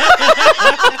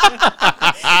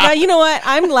 you know what?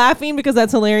 I'm laughing because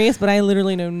that's hilarious, but I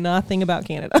literally know nothing about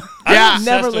Canada. I've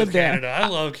never obsessed with lived there. Canada. I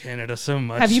love Canada so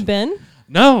much. Have you been?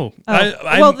 No.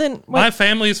 Oh. My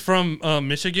family's from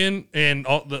Michigan, and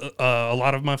a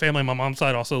lot of my family, my mom's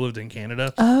side, also lived in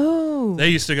Canada. Oh. They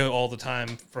used to go all the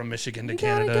time from Michigan to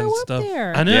Canada and go stuff. up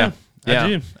there. I know. Yeah. I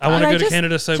do. I want to go to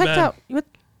Canada so checked bad. Out,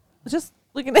 just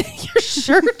looking at your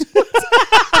shirt.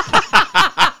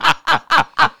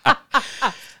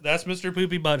 That's Mr.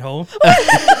 Poopy Butthole.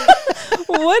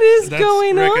 What is That's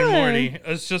going Rick on? and Morty.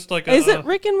 It's just like Is it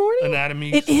Rick and Morty?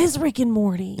 Anatomy. It is Rick and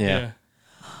Morty. Yeah.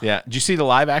 Did you see the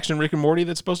live action Rick and Morty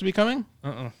that's supposed to be coming?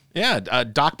 Yeah,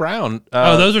 Doc Brown.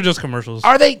 Those are just commercials.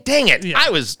 Are they? Dang it! Yeah.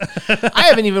 I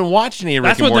haven't even watched any of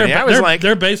Rick and Morty. I was like,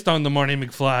 they're based on the Marty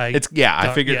McFly.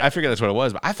 I figured that's what it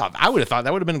was. But I would have thought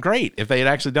that would have been great if they had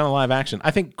actually done a live action.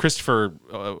 I think Christopher.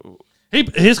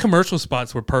 His commercial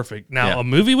spots were perfect. Now a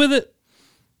movie with it.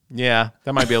 Yeah,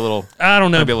 that might be a little. I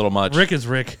don't know. Might be a little much. Rick is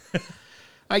Rick.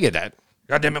 I get that.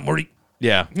 God damn it, Morty.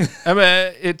 Yeah, I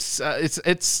mean, it's.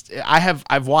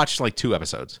 I've watched like 2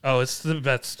 episodes. Oh, it's the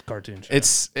best cartoon show.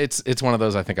 It's one of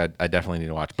those I think I definitely need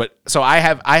to watch. But so I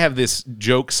have this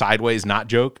joke, sideways not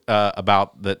joke,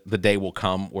 about the day will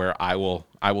come where I will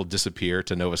disappear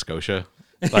to Nova Scotia.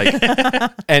 Like,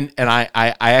 and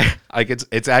I like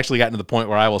it's actually gotten to the point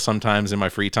where I will sometimes in my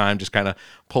free time just kind of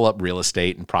pull up real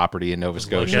estate and property in Nova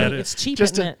Scotia. It's cheap,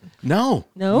 just isn't it? No.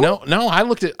 I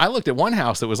looked at one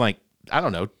house that was like, I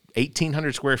don't know,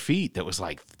 1,800 square feet that was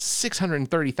like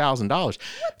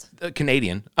 $630,000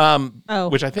 Canadian,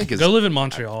 which I think is go live in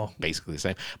Montreal, basically the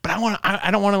same. But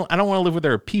I don't want to live where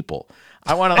there are people.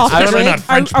 I want to.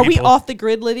 Are we off the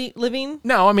grid living?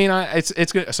 No, I mean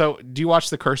it's good. So, do you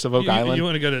watch The Curse of Oak Island? You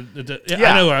want to go to?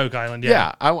 I know Oak Island.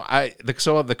 Yeah.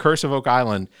 The Curse of Oak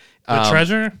Island. The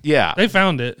treasure. Yeah, they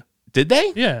found it. Did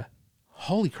they? Yeah.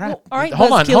 Holy crap! Well, all right,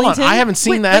 hold on. I haven't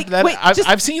seen that.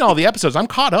 I've seen all the episodes. I'm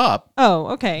caught up. Oh,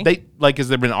 okay. Has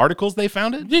there been articles they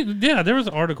found it? Yeah, there was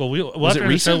an article. Was it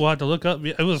recent? We'll have to look up.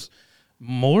 It was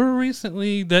more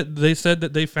recently that they said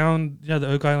that they found the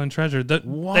Oak Island treasure that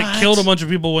killed a bunch of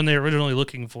people when they were originally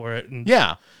looking for it. And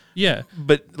yeah.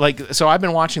 But so I've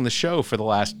been watching the show for the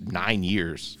last 9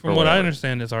 years. From what I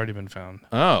understand, it's already been found.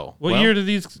 Oh, what year did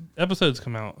these episodes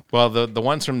come out? Well, the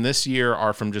ones from this year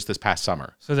are from just this past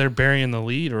summer. So they're burying the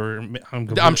lead, or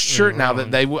I'm sure now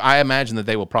that I imagine that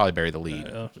they will probably bury the lead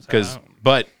because.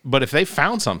 But if they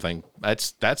found something,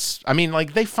 that's I mean,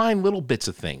 like they find little bits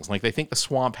of things. Like they think the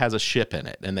swamp has a ship in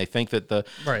it, and they think that the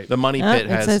money pit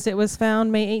has. It says it was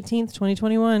found May 18th,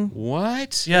 2021.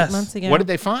 What? Yes. 8 months ago. What did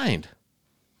they find?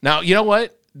 Now you know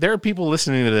what. there are people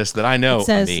listening to this that I know. It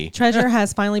says me. treasure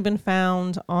has finally been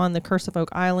found on the Curse of Oak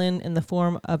Island in the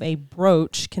form of a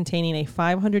brooch containing a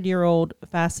 500-year-old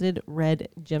faceted red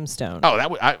gemstone.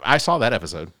 Oh, I saw that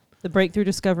episode. The breakthrough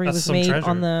discovery That's was some made treasure.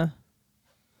 on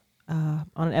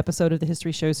an episode of the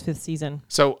History Show's 5th season.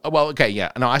 So, well, okay,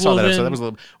 yeah, no, I saw that episode. That was a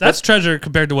little. That's treasure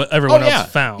compared to what everyone else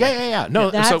found. Yeah.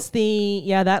 No, that's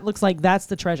that looks like that's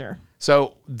the treasure.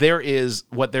 So there is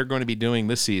what they're going to be doing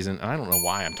this season, and I don't know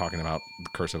why I'm talking about the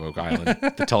Curse of Oak Island,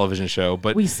 the television show,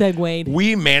 but we segued.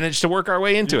 We managed to work our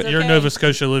way into it. Your Nova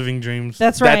Scotia living dreams.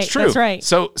 That's right. That's true. That's right.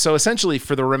 So essentially,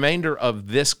 for the remainder of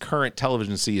this current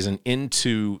television season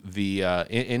into the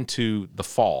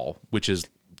fall, which is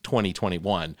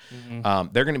 2021,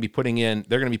 they're going to be putting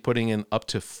in up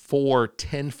to 4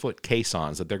 10-foot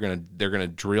caissons that they're going to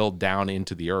drill down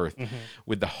into the earth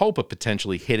with the hope of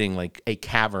potentially hitting like a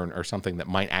cavern or something that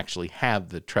might actually have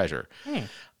the treasure.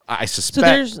 I suspect. So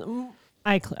there's.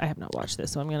 I have not watched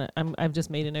this, so I've just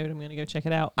made a note. I'm gonna go check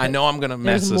it out. I know I'm gonna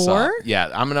mess this more? up.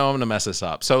 Yeah, I'm gonna mess this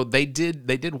up. So they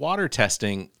did water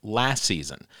testing last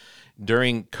season.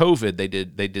 During COVID,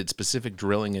 they did specific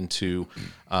drilling into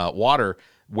water,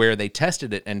 where they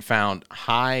tested it and found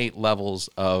high levels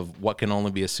of what can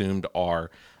only be assumed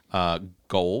are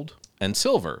gold and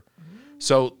silver.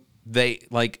 So they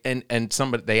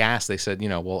somebody they asked, they said,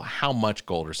 well, how much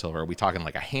gold or silver? Are we talking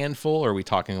like a handful, or are we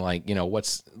talking like,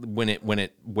 what's when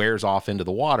it wears off into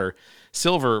the water?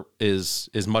 Silver is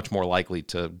much more likely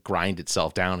to grind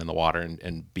itself down in the water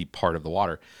and be part of the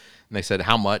water. And they said,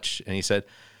 how much? And he said,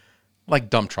 like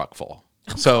dump truck full.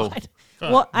 So. God.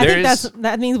 Well, I think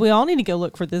that means we all need to go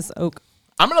look for this oak.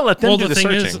 I'm going to let them do the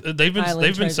searching. Is, they've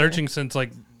been searching since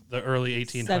like the early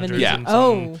 1800s. Yeah.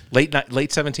 Late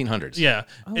 1700s. Yeah.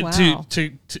 Oh, and wow.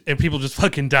 and people just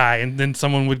fucking die, and then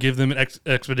someone would give them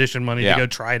expedition money to go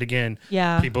try it again.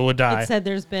 Yeah. People would die. It said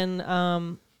there's been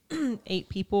 8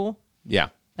 people. Yeah.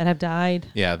 That have died.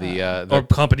 Yeah. The or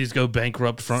companies go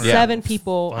bankrupt from 7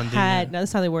 people funding had. Now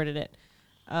that's how they worded it.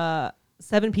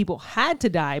 7 people had to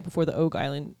die before the Oak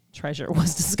Island treasure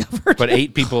was discovered. But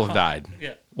 8 people have died.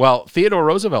 Yeah. Well, Theodore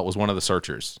Roosevelt was one of the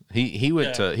searchers. He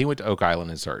went to Oak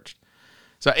Island and searched.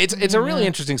 So it's a really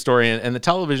interesting story, and the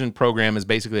television program is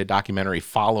basically a documentary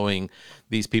following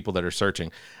these people that are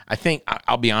searching.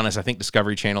 I'll be honest, I think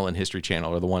Discovery Channel and History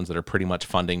Channel are the ones that are pretty much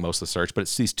funding most of the search, but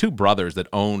it's these 2 brothers that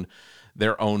own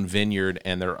their own vineyard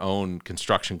and their own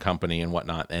construction company and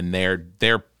whatnot, and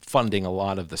they're funding a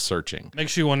lot of the searching.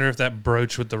 Makes you wonder if that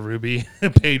brooch with the ruby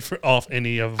paid off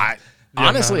any of.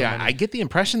 Honestly, I get the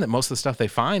impression that most of the stuff they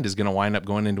find is going to wind up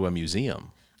going into a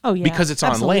museum. Oh yeah, because it's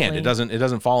absolutely. on land. It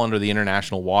doesn't fall under the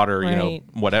international water. Right.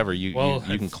 Whatever you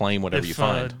can claim whatever you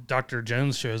find. Dr.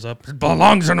 Jones shows up, it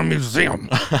belongs in a museum.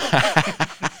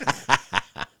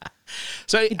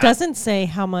 So it doesn't say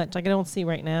how much. Like I don't see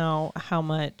right now how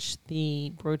much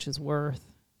the brooch is worth.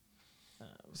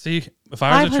 See, if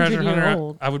I was a treasure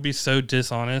 500-year-old. hunter, I would be so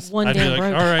dishonest. One I'd be damn like,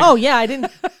 brooch. all right. Oh yeah, I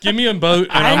didn't. Give me a boat,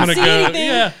 and I'm gonna go. anything.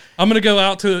 Yeah, I'm gonna go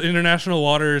out to international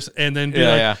waters, and then be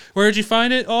like, "Where'd you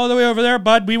find it? All the way over there,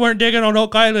 bud. We weren't digging on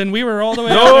Oak Island. We were all the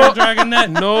way out there dragging net.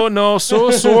 No,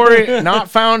 so sorry, not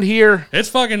found here. It's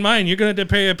fucking mine. You're gonna have to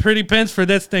pay a pretty pence for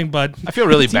this thing, bud. I feel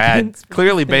really bad.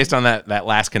 Clearly, based on that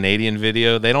last Canadian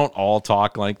video, they don't all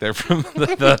talk like they're from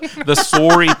the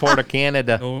sorry part of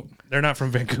Canada. No, they're not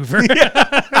from Vancouver.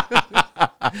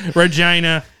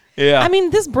 Regina. Yeah. I mean,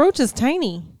 this brooch is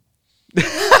tiny.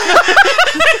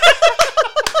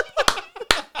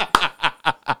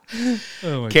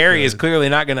 Carrie is clearly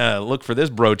not going to look for this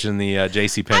brooch in the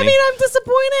JCPenney. I mean, I'm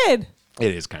disappointed.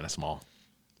 It is kind of small.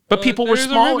 But people were there's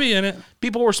a smaller. ruby in it.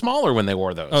 People were smaller when they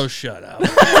wore those. Oh, shut up.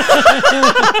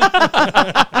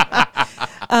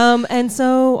 And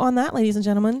so on that, ladies and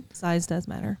gentlemen, size does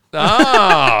matter.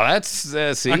 Oh, that's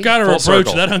see. I got her Full approach.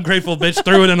 circle. That ungrateful bitch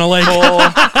threw it in a lake.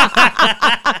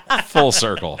 Full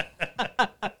circle.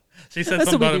 She said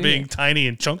That's something what we about it do being tiny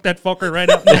and chunked that fucker right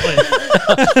out in the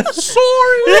lake. Sorry.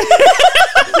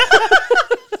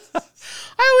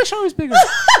 I wish I was bigger.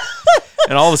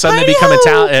 And all of a sudden they become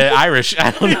Irish.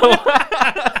 I don't know.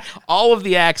 All of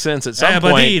the accents at some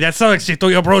point. Buddy, that sucks. She threw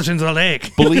your brooch into the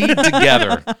lake. Bleed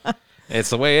together. It's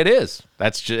the way it is.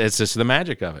 It's just the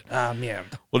magic of it. Yeah.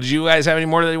 Well, did you guys have any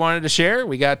more that you wanted to share?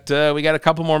 We got a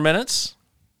couple more minutes.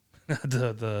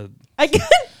 I got.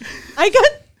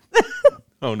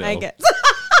 Oh no. I get.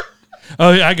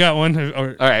 Oh, I got one. All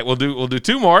right, we'll do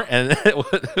 2 more, and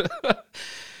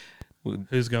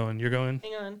who's going? You're going.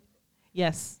 Hang on.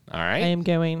 Yes. All right. I am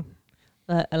going.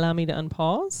 Allow me to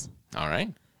unpause. All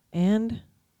right. And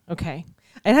okay,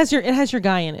 it has your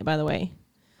guy in it, by the way.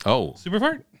 Oh,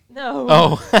 Superfart? No.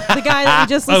 Oh. The guy that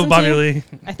we just listened Bobby to. Lee.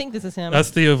 I think this is him. That's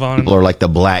Theo Von. People are like the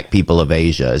black people of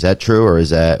Asia. Is that true, or is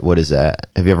that what is that?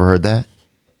 Have you ever heard that?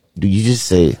 Do you just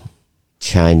say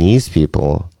Chinese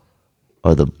people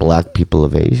are the black people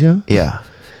of Asia? Yeah.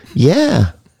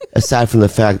 Yeah. Aside from the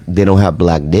fact they don't have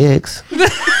black dicks.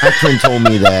 My friend told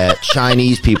me that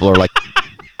Chinese people are like.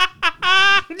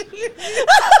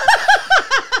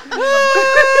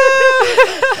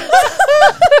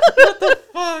 What the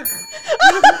fuck?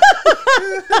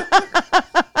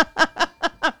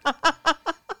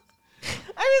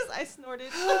 I snorted.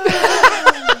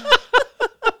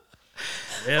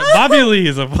 Yeah, Bobby Lee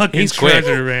is a fucking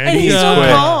treasure, man. And he's so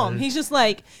calm. He's just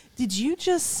like, did you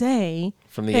just say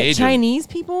From the that age of- Chinese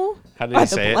people? How did he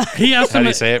say it? How did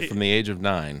he say it from the age of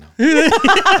 9?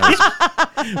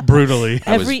 Brutally.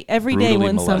 Every day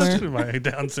one molested. summer. My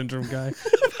Down syndrome guy.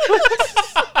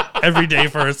 Every day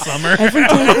for a summer. Every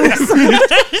day for a summer.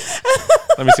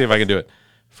 Let me see if I can do it.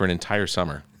 For an entire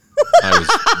summer, I was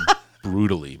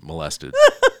brutally molested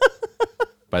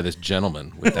by this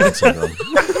gentleman with Down syndrome.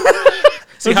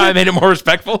 See how I made it more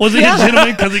respectful? Was he a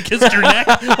gentleman because he kissed your neck?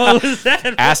 What was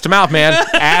that? Ass to mouth, man.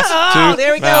 Ass to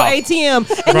there we go, mouth. ATM.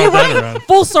 Brought And you're that right, around.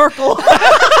 full circle.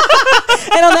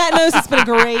 And on that note, it's been a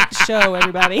great show,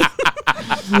 everybody. All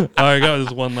right, I got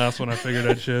this one last one I figured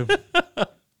I'd show.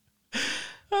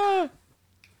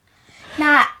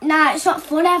 Nah, it's not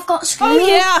funny. I've got school. Oh,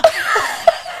 yeah.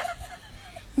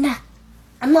 Nah,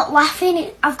 I'm not laughing.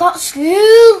 I've got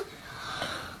school.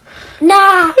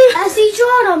 Nah, has he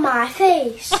drawn on my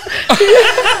face?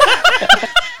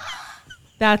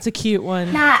 That's a cute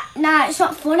one. Nah, it's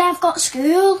not funny. I've got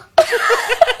school.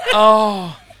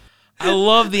 Oh, I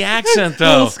love the accent, though.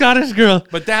 Little Scottish girl.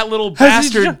 But that little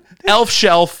Has he bastard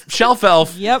shelf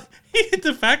elf. Yep.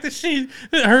 The fact that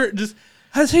her just,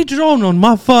 has he drawn on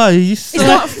my face? It's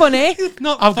not funny.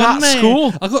 Not I've got funny.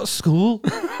 school. I got school.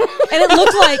 And it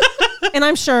looked like, and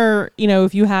I'm sure,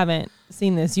 if you haven't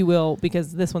seen this, you will,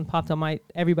 because this one popped on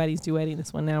everybody's duetting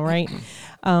this one now, right?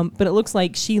 But it looks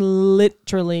like she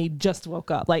literally just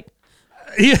woke up. Like,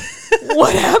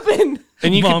 what happened?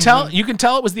 And you can tell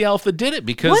it was the elf that did it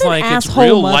because What an like it's asshole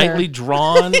real mother. lightly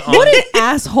drawn. What an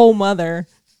asshole mother.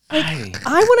 Like,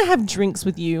 I want to have drinks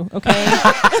with you, okay?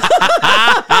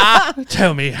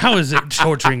 Tell me, how is it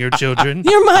torturing your children?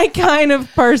 You're my kind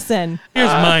of person. Here's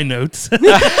my notes.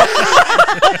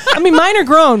 I mean, mine are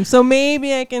grown, so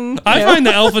maybe I can. I find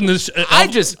the elf in this. I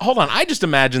just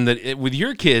imagine that with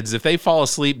your kids, if they fall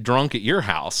asleep drunk at your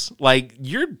house, like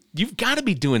you've got to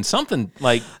be doing something.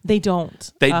 Like they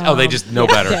don't. They just know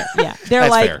better. They're That's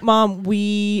like, fair. Mom,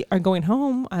 we are going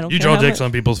home. I don't. You care draw how dicks much-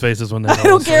 on people's faces when they. I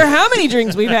don't care how many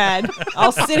drinks we've had.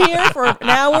 I'll sit here for an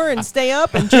hour and stay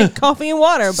up and drink coffee and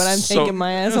water, but I'm taking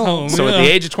my ass home. So at the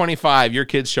age of 25, your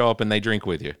kids show up and they drink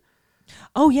with you.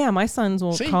 Oh yeah, my sons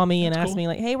will See, call me and that's ask cool. me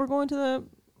like, "Hey, we're going to the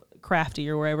Crafty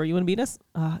or wherever. You want to meet us?"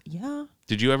 Yeah.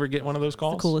 Did you ever get one of those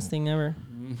calls? The coolest thing ever.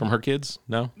 From her kids?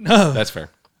 No? No. That's fair.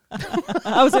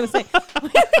 I was gonna say.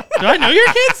 Do I know your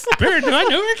kids? Barrett, do I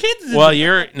know your kids? Well,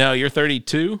 you're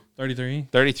 32. 33.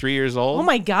 33 years old. Oh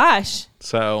my gosh.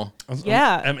 So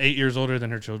Yeah. I'm 8 years older than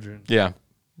her children. yeah.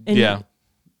 And- yeah.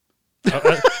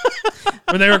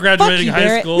 When they were graduating you, high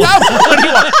Barrett. school. What do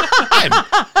you want?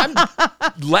 I'm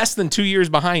less than 2 years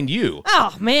behind you.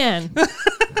 Oh man.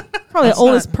 Probably That's the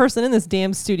oldest person in this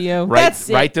damn studio. Right, That's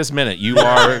it. right this minute. You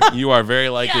are very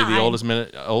likely the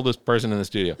God. oldest person in the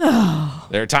studio.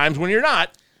 There are times when you're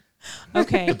not,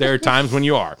 Okay. but there are times when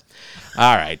you are.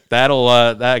 All right,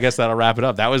 I guess that'll wrap it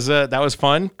up. That was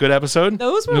fun. Good episode.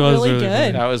 Those were It was really really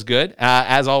good. That was good.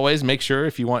 As always, make sure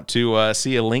if you want to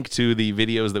see a link to the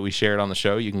videos that we shared on the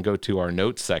show, you can go to our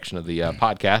notes section of the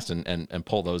podcast and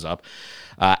pull those up.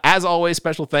 As always,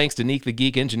 special thanks to Neek the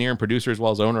Geek, engineer and producer, as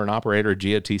well as owner and operator of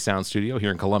GOT Sound Studio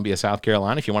here in Columbia, South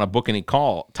Carolina. If you want to book any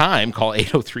call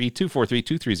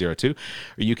 803-243-2302, or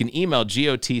you can email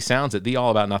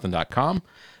gotsounds@theallaboutnothing.com.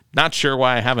 Not sure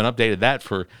why I haven't updated that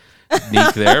for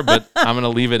Neek there, but I'm going to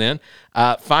leave it in.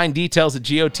 Find details at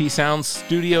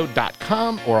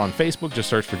gotsoundstudio.com or on Facebook. Just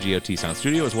search for GOT Sound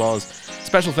Studio, as well as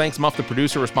special thanks, Muff the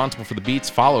Producer, responsible for the beats.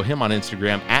 Follow him on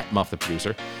Instagram at Muff the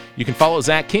Producer. You can follow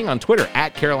Zach King on Twitter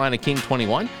at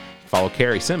CarolinaKing21. Follow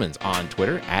Carrie Simmons on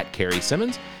Twitter at Carrie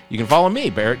Simmons. You can follow me,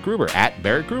 Barrett Gruber, at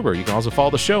Barrett Gruber. You can also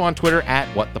follow the show on Twitter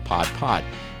at WhatThePodPod.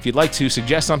 If you'd like to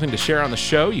suggest something to share on the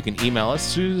show, you can email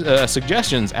us to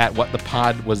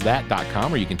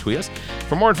suggestions@whatthepodwasthat.com, or you can tweet us.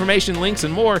 For more information, links,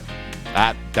 and more,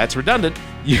 that's redundant.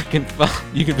 You can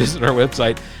visit our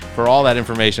website for all that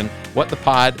information,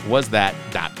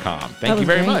 whatthepodwasthat.com. Thank you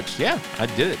very much. Yeah, I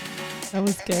did it. That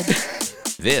was good.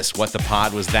 This What the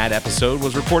Pod Was That episode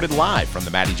was recorded live from the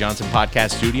Matty Johnson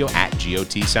Podcast Studio at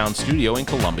GOT Sound Studio in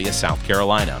Columbia, South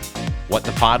Carolina. What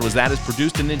the Pod Was That is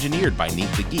produced and engineered by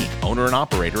Neek the Geek, owner and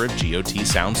operator of GOT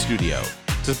Sound Studio.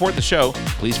 To support the show,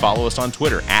 please follow us on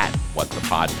Twitter at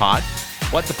WhatThePodPod.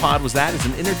 What the Pod Was That is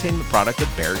an entertainment product of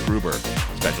Barrett Gruber.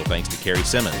 Special thanks to Carrie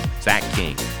Simmons, Zach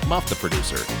King, Muff the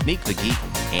producer, Neek the Geek,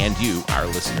 and you, our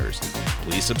listeners.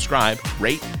 Please subscribe,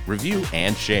 rate, review,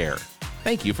 and share.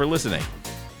 Thank you for listening.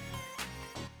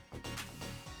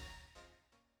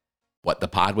 What the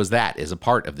Pod Was That is a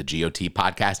part of the GOT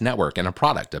Podcast Network and a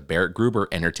product of Barrett Gruber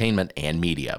Entertainment and Media.